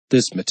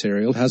This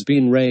material has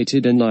been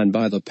rated in 9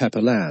 by the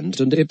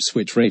Pepperland and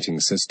Ipswich rating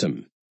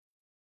system.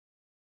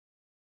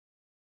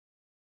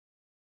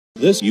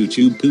 This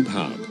YouTube Poop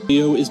Hub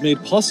video is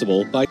made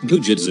possible by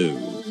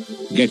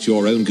Gujitsu. Get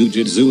your own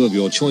Gujitsu of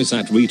your choice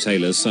at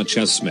retailers such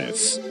as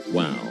Smith's,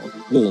 Wow,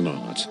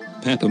 Walmart,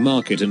 Pepper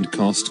Market and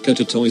Costco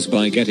to toys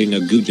by getting a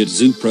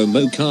Gujitsu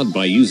promo card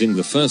by using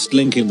the first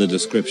link in the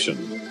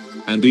description.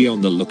 And be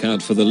on the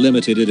lookout for the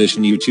limited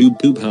edition YouTube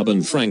Poop Hub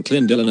and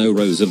Franklin Delano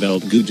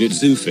Roosevelt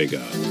Gujitsu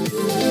figure.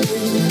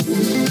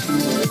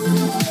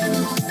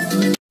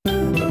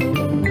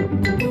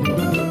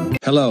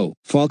 Hello,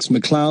 Fox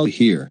McCloud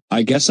here.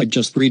 I guess I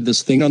just read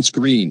this thing on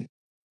screen.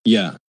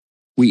 Yeah.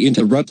 We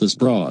interrupt this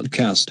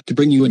broadcast to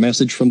bring you a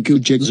message from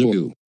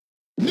Gujitsu.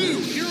 New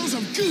heroes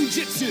of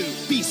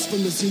Gujitsu! Beasts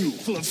from the zoo,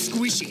 full of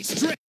squishy,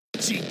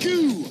 stretchy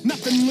goo!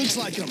 Nothing looks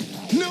like them.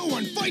 No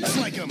one fights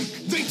like them.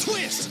 They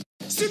twist!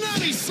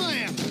 Tsunami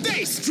slam!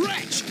 They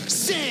stretch!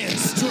 Sand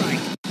strike!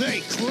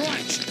 They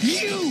crunch!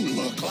 You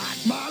look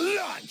like my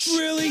lunch!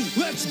 Really?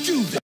 Let's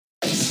do this!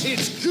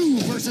 It's goo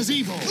versus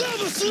evil!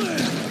 Lava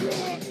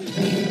slam!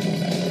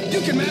 You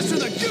can master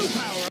the goo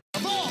power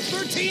of all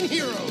 13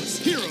 heroes!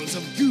 Heroes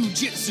of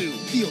Gujitsu!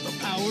 Feel the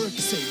power,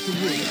 save the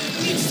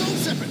world. Each sold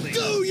separately!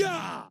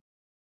 Goo-ya!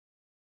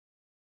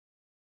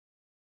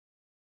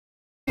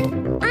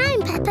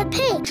 I'm Peppa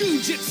Pig.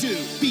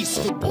 Gujitsu!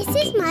 Beast! This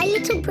is my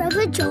little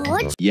brother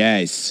George.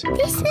 Yes.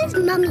 This is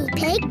Mummy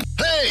Pig.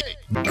 Hey!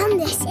 And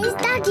this is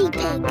Daddy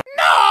Pig.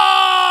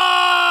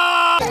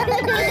 No!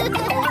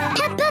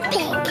 Peppa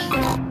Pig.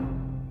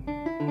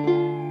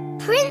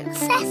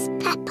 Princess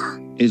Peppa.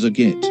 Is a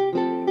git.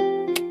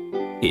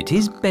 It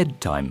is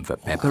bedtime for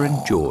Peppa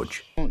and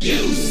George. You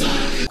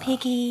suck!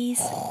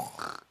 Piggies.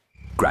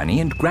 Granny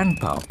and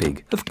Grandpa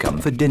Pig have come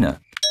for dinner.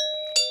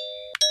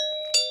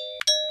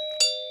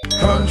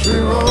 Country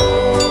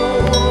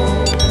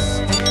roads,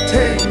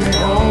 take me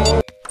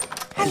home.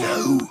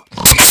 Hello!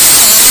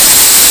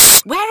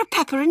 Where are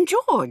Peppa and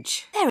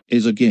George?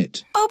 Is a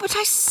git. Oh, but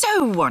I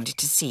so wanted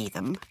to see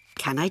them.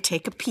 Can I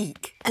take a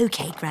peek?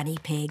 OK, Granny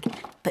Pig,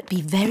 but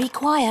be very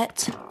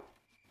quiet.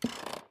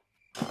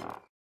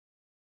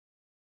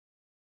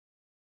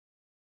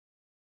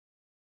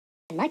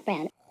 Light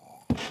brown.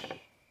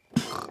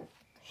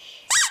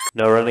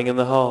 No running in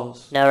the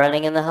halls. No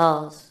running in the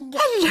halls.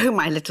 Hello,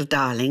 my little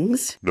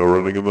darlings. No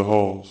running in the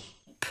halls.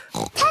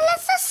 Tell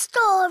us a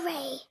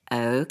story.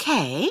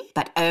 OK,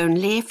 but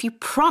only if you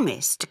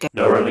promise to go...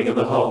 No running in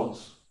the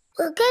halls.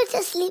 We'll go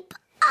to sleep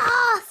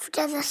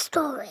after the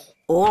story.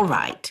 All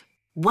right.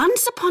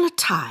 Once upon a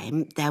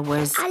time, there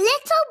was... A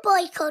little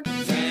boy called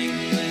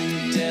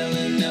Franklin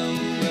Delano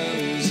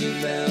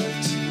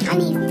Roosevelt.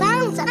 and he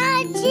found a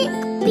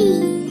magic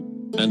bean.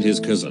 And his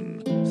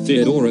cousin,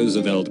 Theodore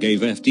Roosevelt, gave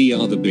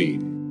FDR the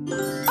bean.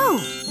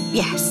 Oh,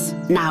 yes.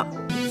 Now,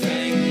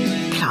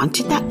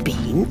 planted that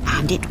bean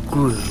and it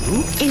grew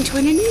into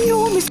an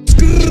enormous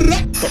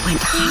that went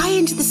high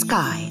into the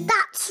sky.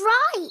 That's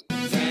right.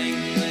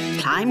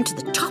 Climbed to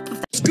the top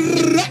of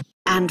the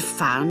and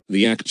found...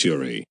 The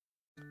actuary.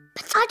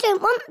 But I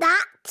don't want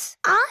that.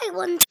 I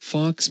want...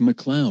 Fox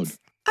McCloud.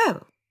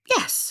 Oh,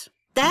 yes.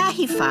 There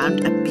he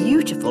found a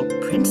beautiful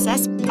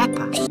Princess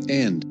Peppa.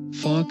 And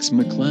Fox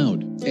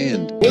McCloud.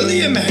 And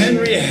William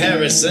Henry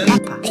Harrison.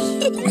 Peppa.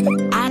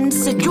 And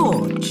Sir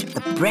George,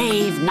 the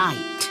brave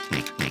knight.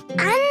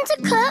 And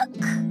a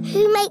cook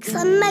who makes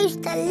the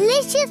most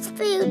delicious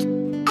food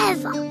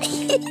ever.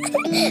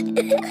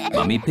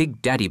 Mummy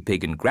Pig, Daddy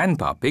Pig and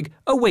Grandpa Pig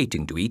are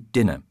waiting to eat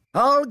dinner.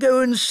 I'll go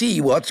and see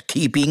what's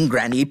keeping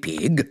Granny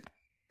Pig.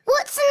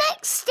 What's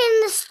next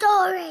in the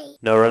story?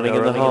 No running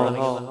in the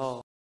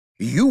halls.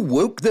 You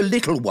woke the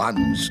little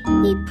ones.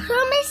 We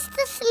promise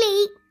to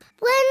sleep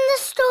when the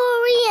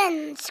story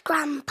ends,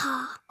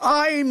 Grandpa.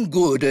 I'm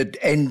good at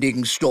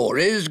ending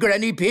stories,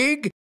 Granny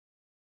Pig.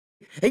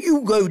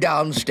 You go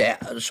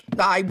downstairs.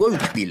 I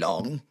won't be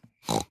long.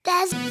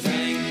 There's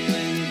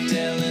Franklin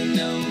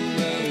Delano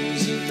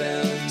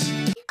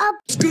Roosevelt.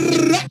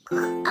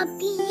 a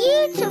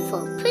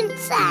beautiful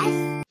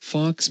princess,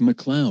 Fox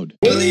McCloud.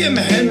 William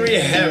Henry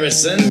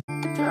Harrison.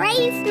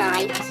 brave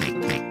knight,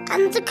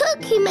 and the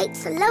cook who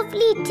makes a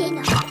lovely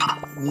dinner.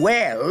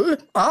 Well,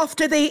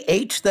 after they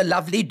ate the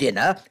lovely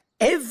dinner,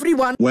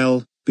 everyone...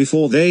 Well,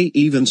 before they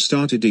even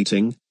started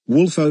eating,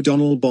 Wolf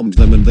O'Donnell bombed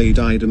them and they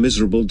died a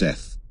miserable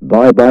death.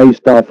 Bye-bye,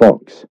 Star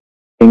Fox.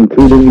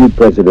 Including you,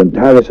 President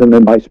Harrison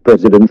and Vice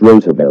President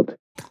Roosevelt.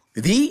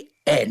 The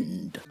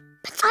end.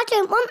 But I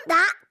don't want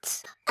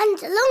that. And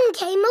along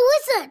came a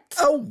wizard.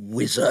 A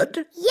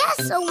wizard?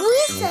 Yes, a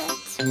wizard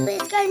who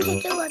is going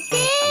to do a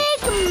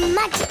big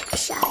magic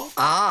show.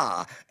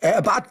 Ah,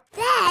 but...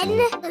 Then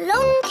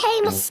along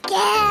came a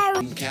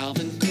scary...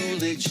 Calvin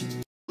Coolidge.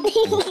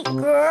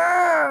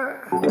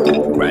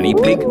 Granny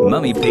Pig,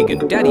 Mummy Pig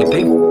and Daddy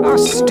Pig are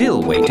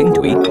still waiting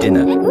to eat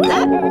dinner.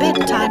 That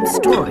bedtime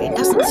story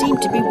doesn't seem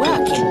to be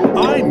working.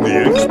 I'm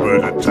the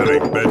expert at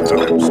telling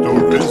bedtime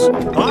stories.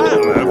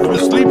 I'll have them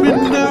asleep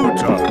in no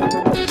time.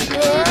 A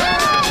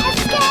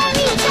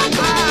scary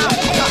Emma,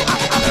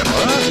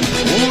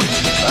 George,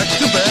 back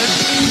to bed.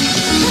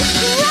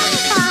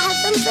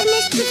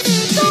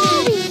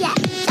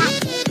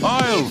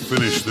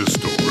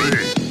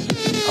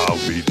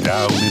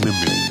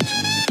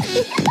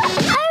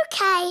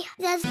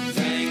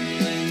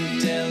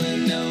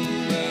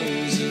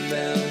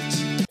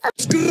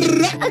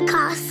 a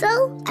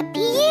castle, a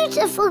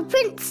beautiful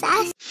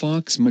princess,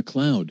 Fox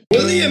McCloud,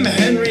 William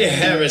Henry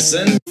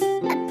Harrison,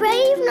 a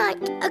brave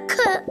knight, a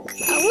cook,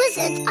 a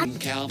wizard, and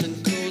Calvin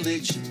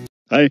Coolidge.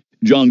 Hi,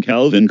 John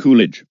Calvin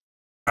Coolidge.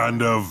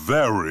 And a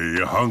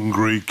very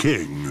hungry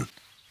king.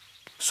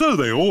 So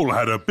they all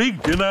had a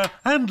big dinner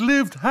and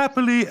lived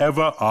happily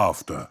ever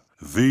after.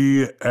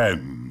 The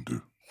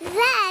end.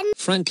 Then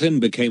Franklin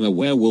became a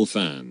werewolf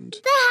and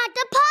they had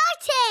a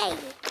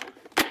party!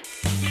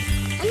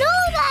 And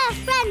all their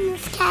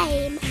friends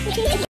came.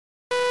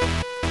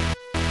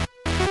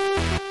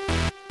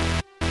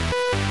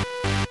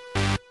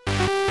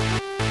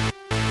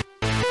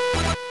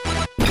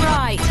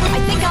 Right, I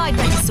think I'd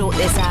better sort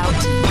this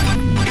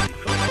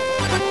out.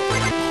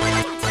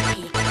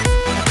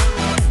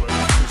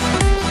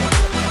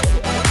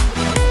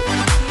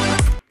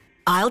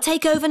 I'll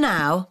take over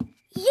now.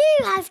 You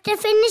have to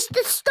finish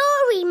the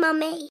story,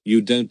 Mummy.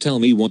 you don't tell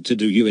me what to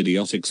do, you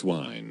idiotic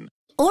swine.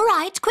 All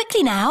right,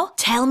 quickly now.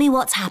 Tell me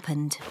what's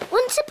happened.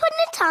 Once upon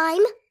a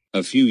time,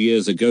 A few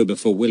years ago,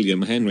 before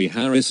William Henry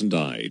Harrison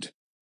died.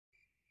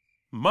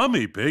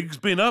 Mummy Pig's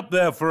been up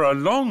there for a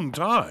long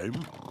time.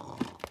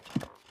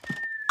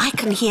 I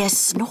can hear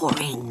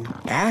snoring.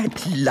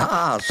 At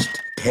last,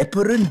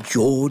 Peppa and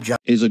George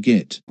is a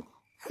git.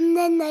 and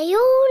then they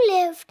all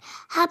lived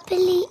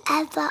happily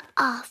ever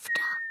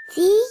after.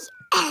 The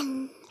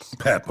end.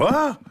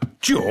 Peppa?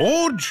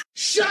 George?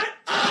 Shut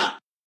up!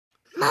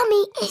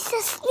 Mummy is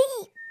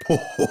asleep.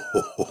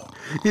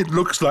 It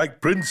looks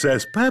like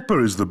Princess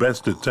Peppa is the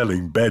best at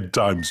telling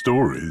bedtime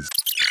stories.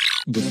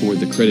 Before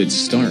the credits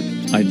start,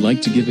 I'd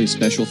like to give a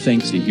special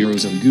thanks to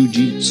Heroes of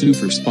Gujitsu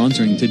for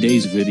sponsoring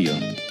today's video.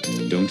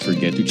 Don't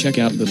forget to check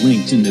out the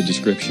links in the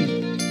description.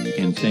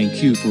 And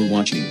thank you for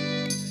watching.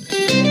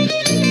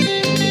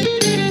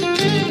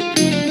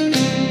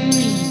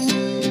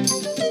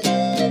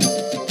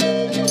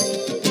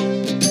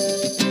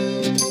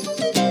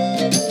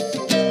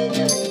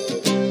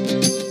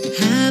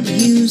 Have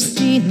you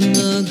seen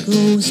the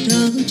ghost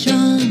of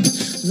John?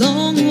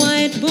 Long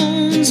white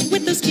bones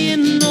with the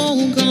skin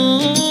all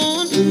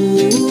gone.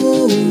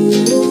 Ooh,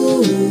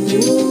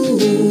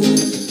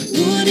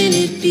 wouldn't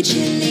it be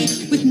chilly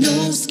with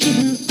no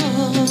skin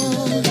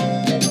on?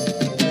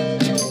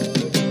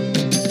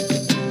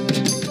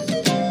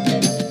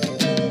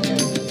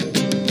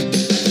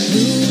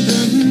 Through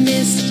the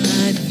mist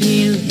I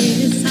feel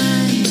his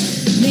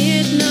eyes.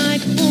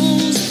 Midnight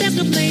falls, there's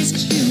no place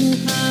to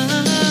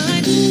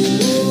hide.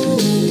 Ooh,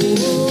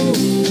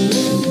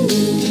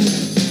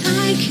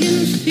 I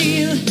can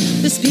feel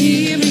the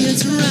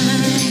spirits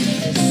rise.